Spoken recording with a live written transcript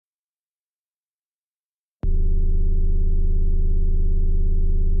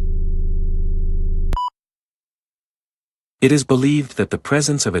It is believed that the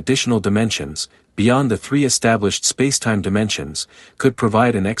presence of additional dimensions, beyond the three established spacetime dimensions, could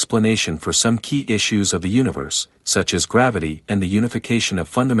provide an explanation for some key issues of the universe, such as gravity and the unification of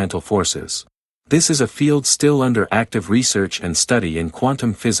fundamental forces. This is a field still under active research and study in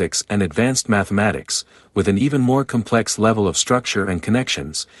quantum physics and advanced mathematics, with an even more complex level of structure and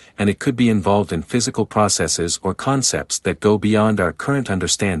connections, and it could be involved in physical processes or concepts that go beyond our current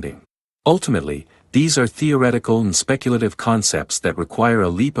understanding. Ultimately, these are theoretical and speculative concepts that require a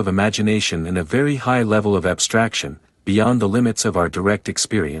leap of imagination and a very high level of abstraction, beyond the limits of our direct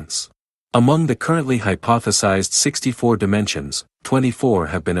experience. Among the currently hypothesized 64 dimensions, 24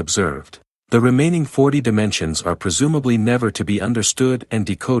 have been observed. The remaining 40 dimensions are presumably never to be understood and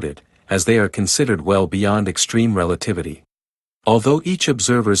decoded, as they are considered well beyond extreme relativity. Although each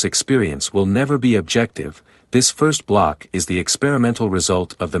observer's experience will never be objective, this first block is the experimental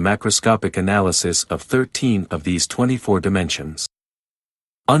result of the macroscopic analysis of 13 of these 24 dimensions.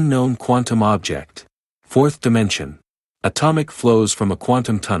 Unknown quantum object. Fourth dimension. Atomic flows from a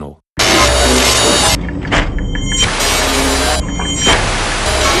quantum tunnel.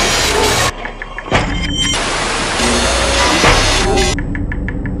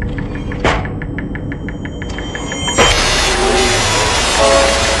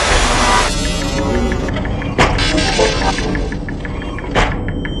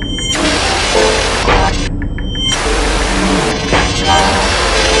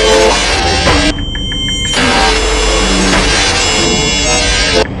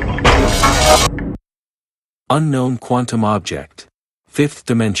 Unknown quantum object. Fifth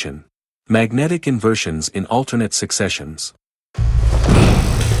dimension. Magnetic inversions in alternate successions.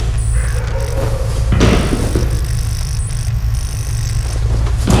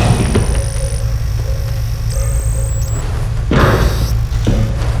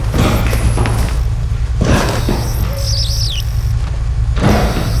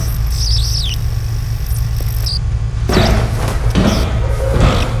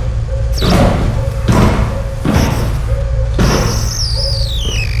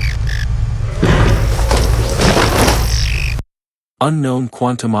 Unknown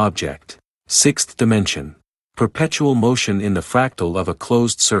quantum object. Sixth dimension. Perpetual motion in the fractal of a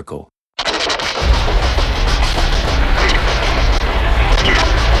closed circle.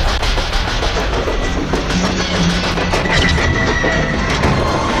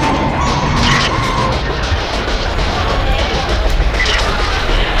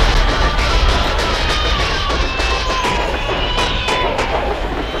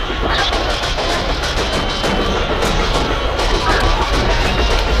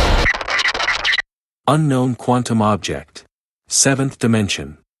 Unknown quantum object. Seventh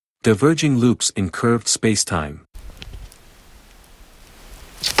dimension. Diverging loops in curved spacetime.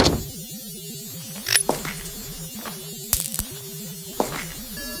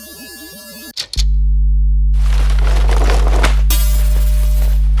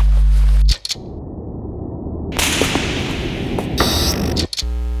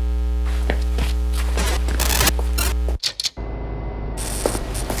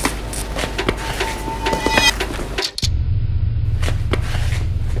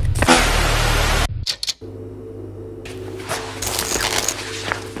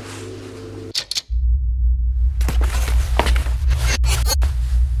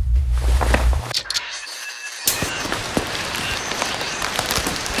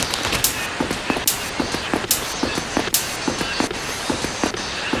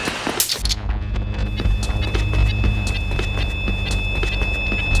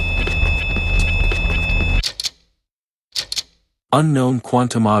 Unknown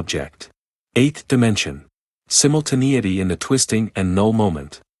quantum object. Eighth dimension. Simultaneity in the twisting and null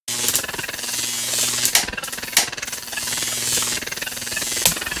moment.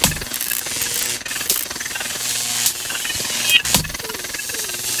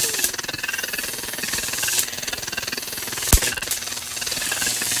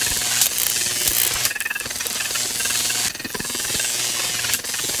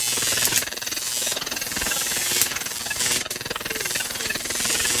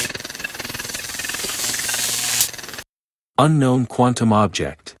 Unknown quantum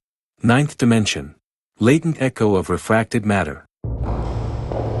object. Ninth dimension. Latent echo of refracted matter.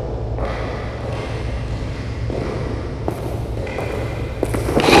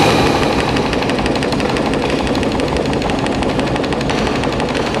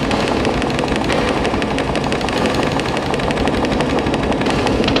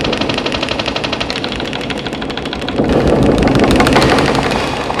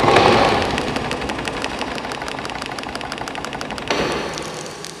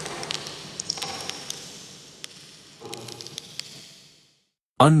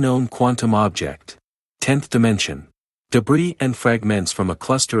 Unknown quantum object. 10th dimension. Debris and fragments from a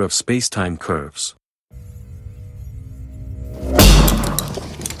cluster of spacetime curves.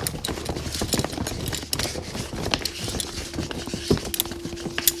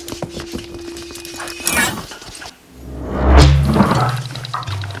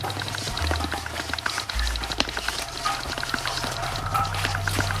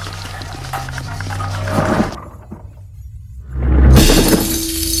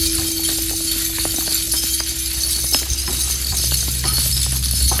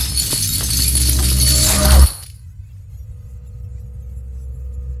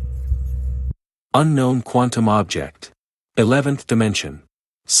 Unknown quantum object. 11th dimension.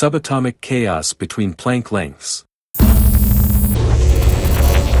 Subatomic chaos between Planck lengths.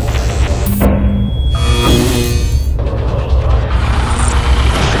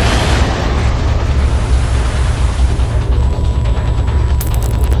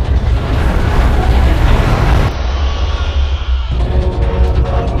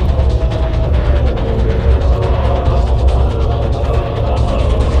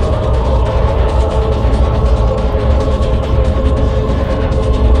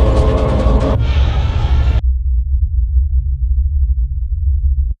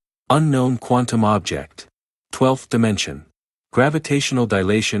 Unknown quantum object. 12th dimension. Gravitational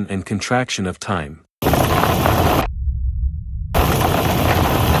dilation and contraction of time.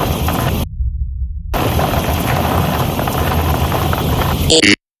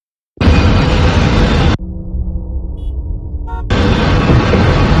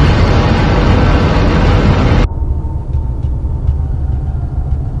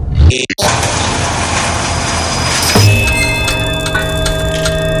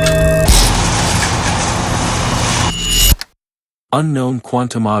 Unknown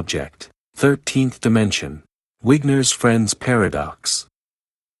quantum object. 13th dimension. Wigner's friend's paradox.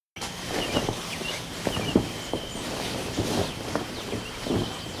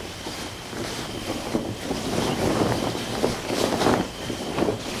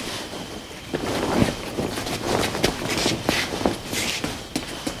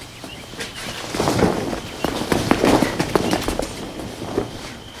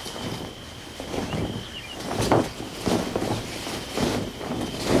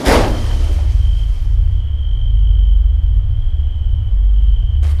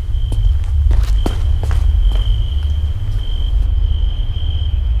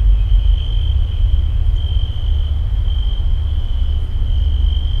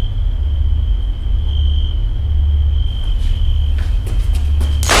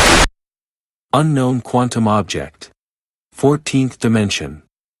 Unknown quantum object. 14th dimension.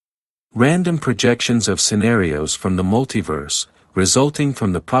 Random projections of scenarios from the multiverse, resulting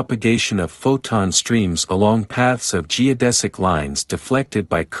from the propagation of photon streams along paths of geodesic lines deflected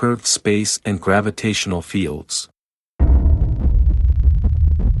by curved space and gravitational fields.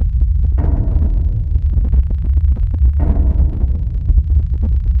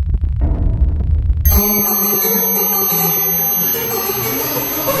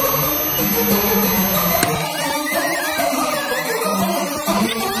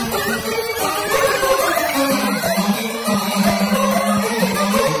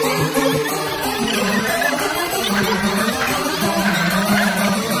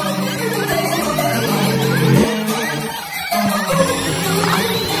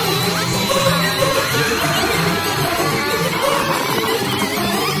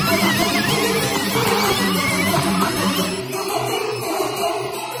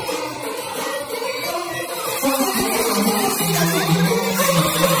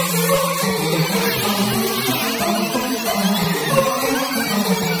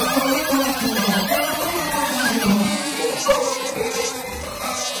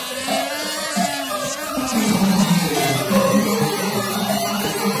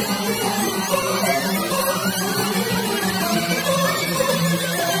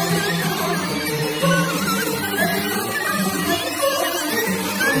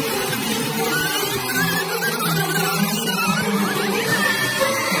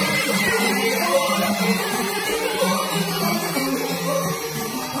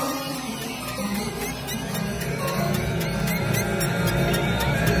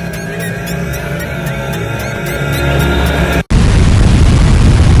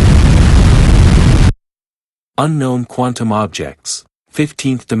 Unknown quantum objects.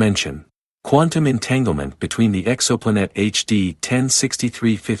 15th dimension. Quantum entanglement between the exoplanet HD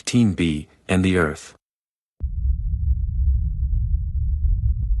 106315b and the Earth.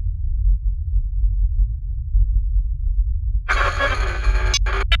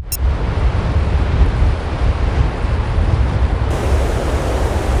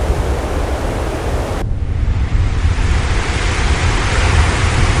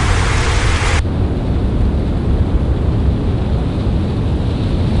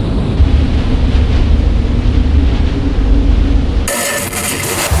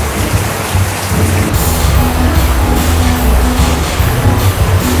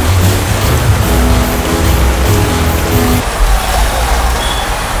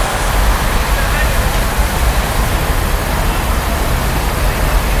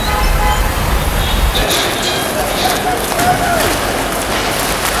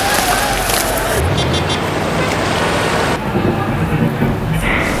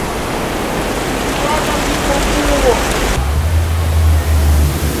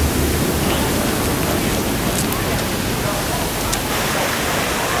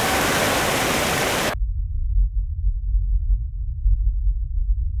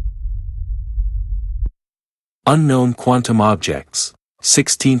 Unknown quantum objects.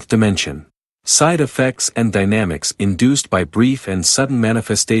 16th dimension. Side effects and dynamics induced by brief and sudden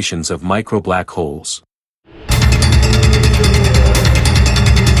manifestations of micro black holes.